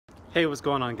Hey, what's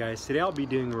going on, guys? Today I'll be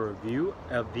doing a review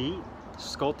of the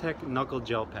Skulltec Knuckle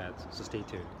Gel Pads, so stay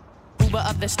tuned. Uber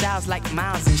up the styles like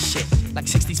miles and shit, like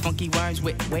 60s funky worms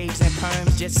with waves and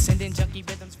perms, just sending junky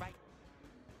rhythms right.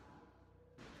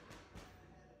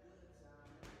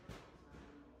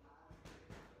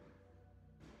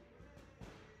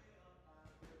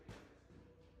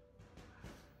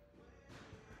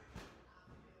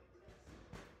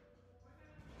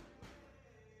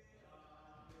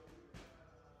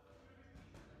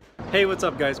 Hey, what's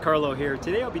up, guys? Carlo here.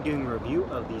 Today I'll be doing a review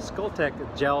of the Skulltec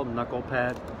Gel Knuckle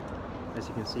Pad. As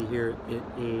you can see here, it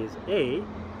is a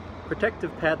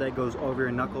protective pad that goes over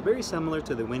your knuckle, very similar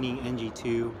to the Winning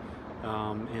NG2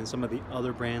 and some of the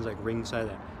other brands like Ringside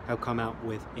that have come out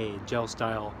with a gel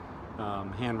style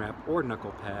hand wrap or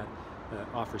knuckle pad that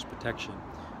offers protection.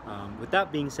 With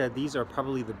that being said, these are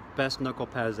probably the best knuckle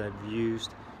pads I've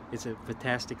used. It's a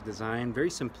fantastic design, very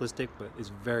simplistic, but is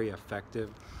very effective.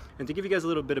 And to give you guys a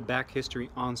little bit of back history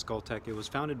on Skulltec, it was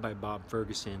founded by Bob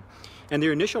Ferguson, and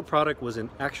their initial product was an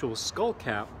actual skull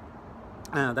cap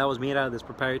that was made out of this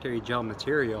proprietary gel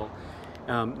material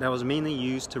that was mainly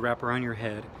used to wrap around your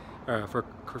head for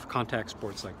contact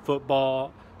sports like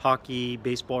football, hockey,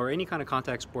 baseball, or any kind of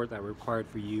contact sport that required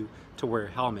for you to wear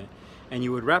a helmet. And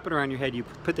you would wrap it around your head, you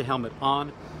put the helmet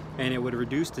on, and it would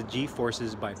reduce the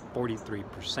G-forces by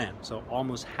 43%, so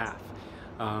almost half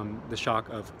the shock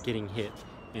of getting hit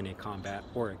in a combat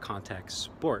or a contact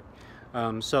sport.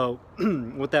 So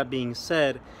with that being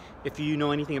said, if you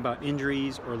know anything about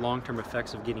injuries or long-term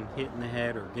effects of getting hit in the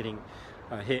head or getting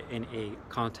hit in a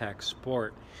contact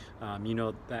sport, you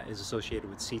know that is associated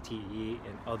with CTE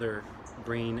and other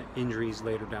brain injuries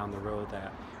later down the road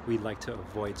that we'd like to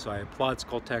avoid. So I applaud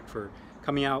Skulltec for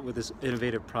coming out with this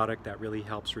innovative product that really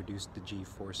helps reduce the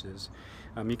G-forces.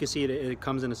 You can see it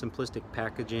comes in a simplistic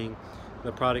packaging.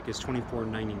 The product is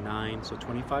 $24.99, so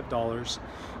 $25.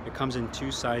 It comes in two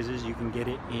sizes. You can get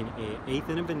it in an eighth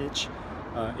of an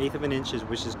inch,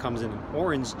 which comes in an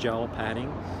orange gel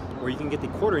padding, or you can get the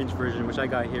quarter-inch version, which I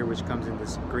got here, which comes in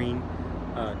this green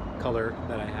color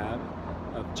that I have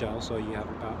of gel. So you have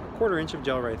about a quarter-inch of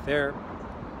gel right there.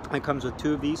 It comes with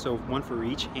two of these, so one for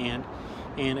each hand.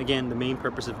 And again, the main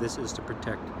purpose of this is to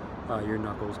protect your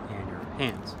knuckles and your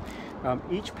hands.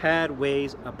 Each pad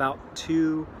weighs about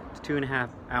 2 to 2.5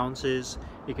 ounces.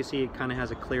 You can see it kind of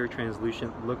has a clear,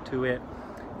 translucent look to it.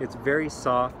 It's very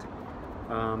soft,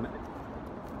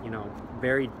 you know,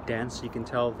 very dense. You can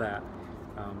tell that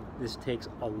this takes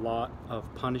a lot of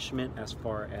punishment as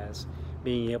far as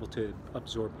being able to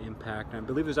absorb impact. And I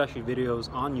believe there's actually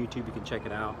videos on YouTube, you can check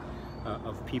it out,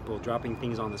 of people dropping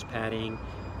things on this padding,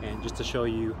 and just to show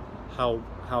you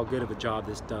how good of a job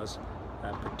this does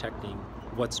at protecting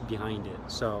what's behind it.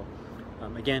 So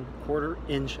again,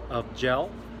 quarter-inch of gel.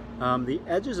 The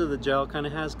edges of the gel kind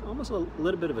of has almost a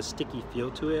little bit of a sticky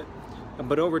feel to it,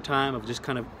 but over time of just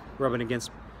kind of rubbing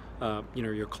against you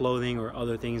know, your clothing or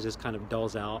other things, just kind of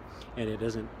dulls out and it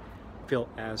doesn't feel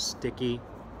as sticky.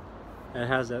 It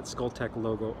has that Skulltec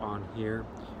logo on here.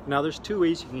 Now there's two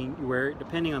ways you can wear it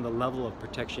depending on the level of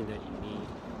protection that you need.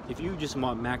 If you just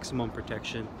want maximum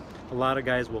protection, a lot of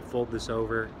guys will fold this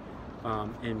over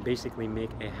and basically make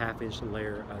a half-inch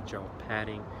layer of gel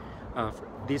padding.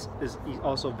 This is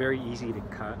also very easy to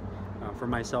cut. For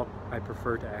myself, I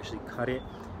prefer to actually cut it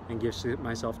and give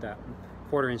myself that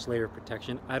quarter-inch layer of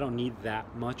protection. I don't need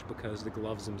that much because the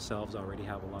gloves themselves already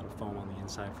have a lot of foam on the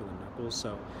inside for the knuckles.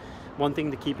 So one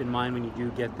thing to keep in mind when you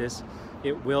do get this,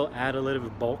 it will add a little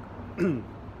bit of bulk,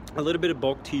 a little bit of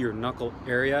bulk to your knuckle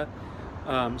area.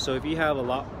 So if you have a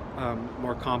lot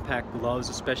more compact gloves,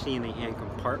 especially in the hand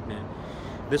compartment,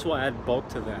 this will add bulk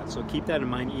to that. So keep that in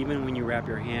mind even when you wrap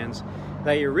your hands,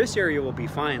 that your wrist area will be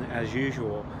fine as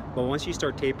usual, but once you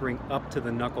start tapering up to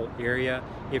the knuckle area,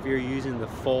 if you're using the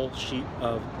full sheet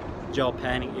of gel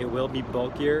padding, it will be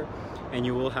bulkier and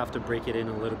you will have to break it in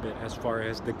a little bit as far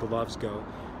as the gloves go,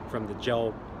 from the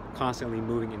gel constantly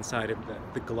moving inside of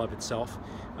the glove itself.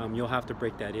 You'll have to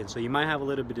break that in, so you might have a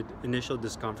little bit of initial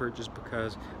discomfort just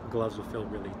because the gloves will feel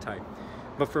really tight.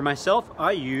 But for myself,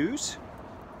 I use,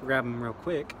 grab them real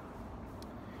quick,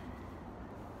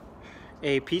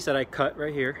 a piece that I cut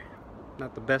right here.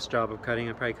 Not the best job of cutting.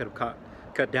 I probably could have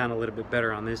cut down a little bit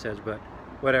better on this edge, but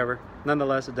whatever.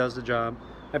 Nonetheless, it does the job.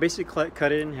 I basically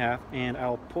cut it in half, and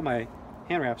I'll pull my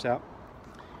hand wraps out,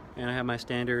 and I have my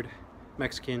standard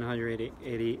Mexican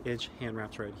 180-inch hand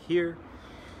wraps right here.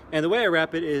 And the way I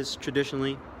wrap it is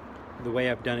traditionally the way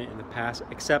I've done it in the past,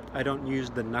 except I don't use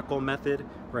the knuckle method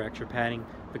for extra padding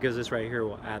because this right here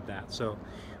will add that. So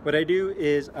what I do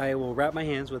is I will wrap my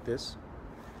hands with this.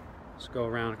 Just go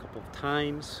around a couple of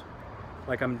times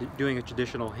like I'm doing a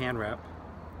traditional hand wrap.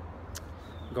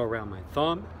 go around my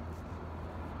thumb,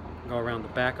 go around the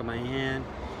back of my hand,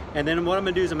 and then what I'm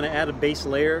gonna do is I'm gonna add a base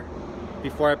layer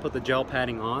before I put the gel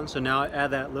padding on. So now I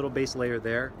add that little base layer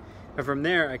there, and from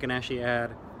there I can actually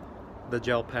add the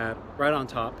gel pad right on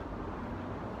top,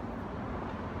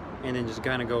 and then just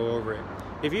kind of go over it.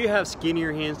 If you have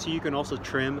skinnier hands too, you can also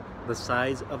trim the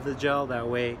sides of the gel. That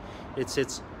way it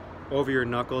sits over your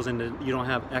knuckles and you don't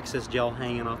have excess gel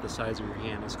hanging off the sides of your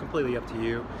hand. It's completely up to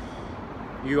you.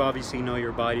 You obviously know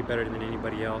your body better than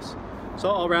anybody else.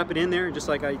 So I'll wrap it in there just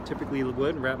like I typically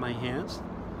would, wrap my hands.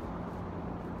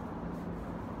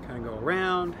 Kind of go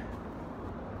around,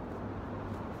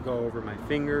 go over my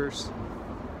fingers.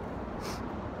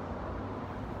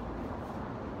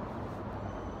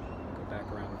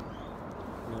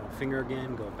 Finger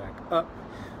again, go back up.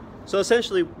 So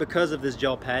essentially, because of this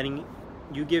gel padding,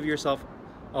 you give yourself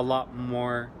a lot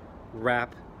more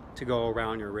wrap to go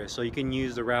around your wrist. So you can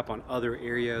use the wrap on other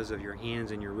areas of your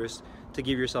hands and your wrist to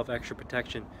give yourself extra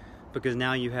protection, because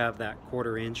now you have that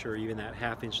 1/4 inch or even that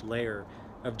 1/2 inch layer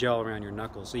of gel around your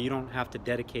knuckles. So you don't have to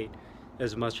dedicate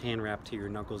as much hand wrap to your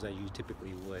knuckles as you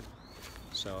typically would.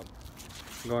 So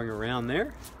going around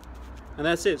there. And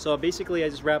that's it. So basically I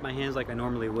just wrap my hands like I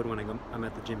normally would when I'm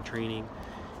at the gym training.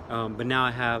 But now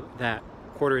I have that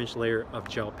 1/4 inch layer of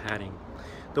gel padding.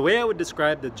 The way I would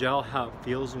describe the gel, how it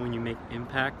feels when you make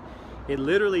impact, it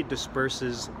literally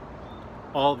disperses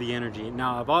all the energy.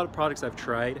 Now, of all the products I've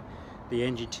tried, the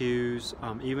NG2s,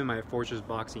 even my Fortress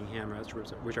boxing hammers,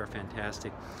 which are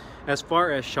fantastic. As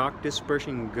far as shock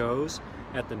dispersion goes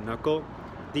at the knuckle,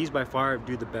 these by far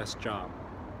do the best job.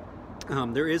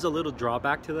 There is a little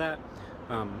drawback to that.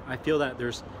 I feel that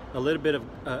there's a little bit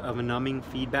of a numbing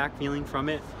feedback feeling from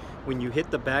it. When you hit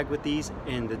the bag with these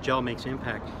and the gel makes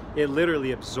impact, it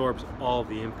literally absorbs all of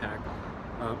the impact,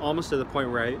 almost to the point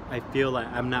where I feel like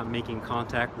I'm not making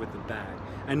contact with the bag.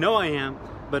 I know I am,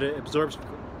 but it absorbs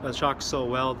a shock so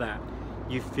well that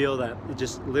you feel that it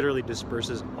just literally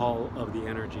disperses all of the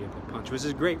energy of the punch, which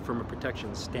is great from a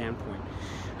protection standpoint.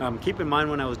 Keep in mind,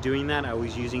 when I was doing that, I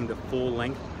was using the full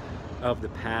length of the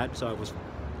pad, so I was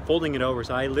folding it over,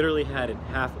 so I literally had a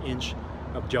 1/2 inch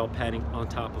of gel padding on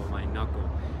top of my knuckle.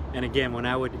 And again, when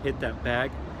I would hit that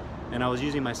bag, and I was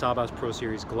using my Sabas Pro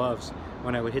Series gloves,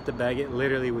 when I would hit the bag, it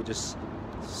literally would just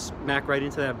smack right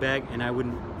into that bag and I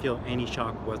wouldn't feel any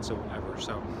shock whatsoever.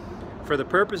 So for the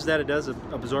purpose that it does of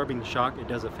absorbing the shock, it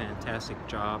does a fantastic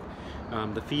job.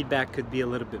 The feedback could be a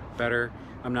little bit better.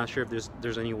 I'm not sure if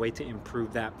there's any way to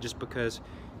improve that, just because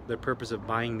the purpose of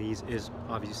buying these is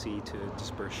obviously to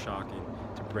disperse shock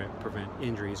and to prevent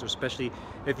injuries, especially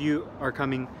if you are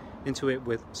coming into it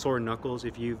with sore knuckles.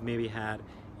 If you've maybe had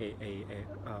a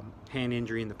hand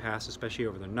injury in the past, especially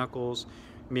over the knuckles,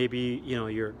 maybe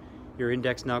your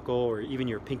index knuckle or even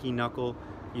your pinky knuckle,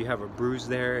 you have a bruise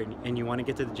there, and you want to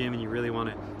get to the gym and you really want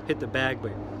to hit the bag,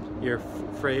 but you're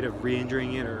afraid of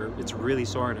re-injuring it, or it's really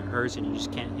sore and it hurts and you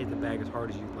just can't hit the bag as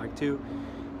hard as you'd like to.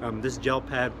 This gel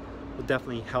pad will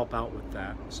definitely help out with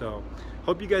that. So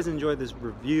hope you guys enjoyed this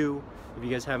review. If you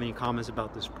guys have any comments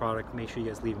about this product, make sure you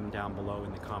guys leave them down below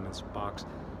in the comments box.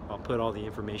 I'll put all the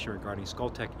information regarding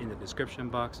Skulltec in the description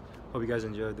box. Hope you guys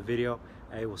enjoyed the video.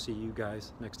 I will see you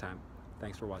guys next time.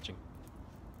 Thanks for watching.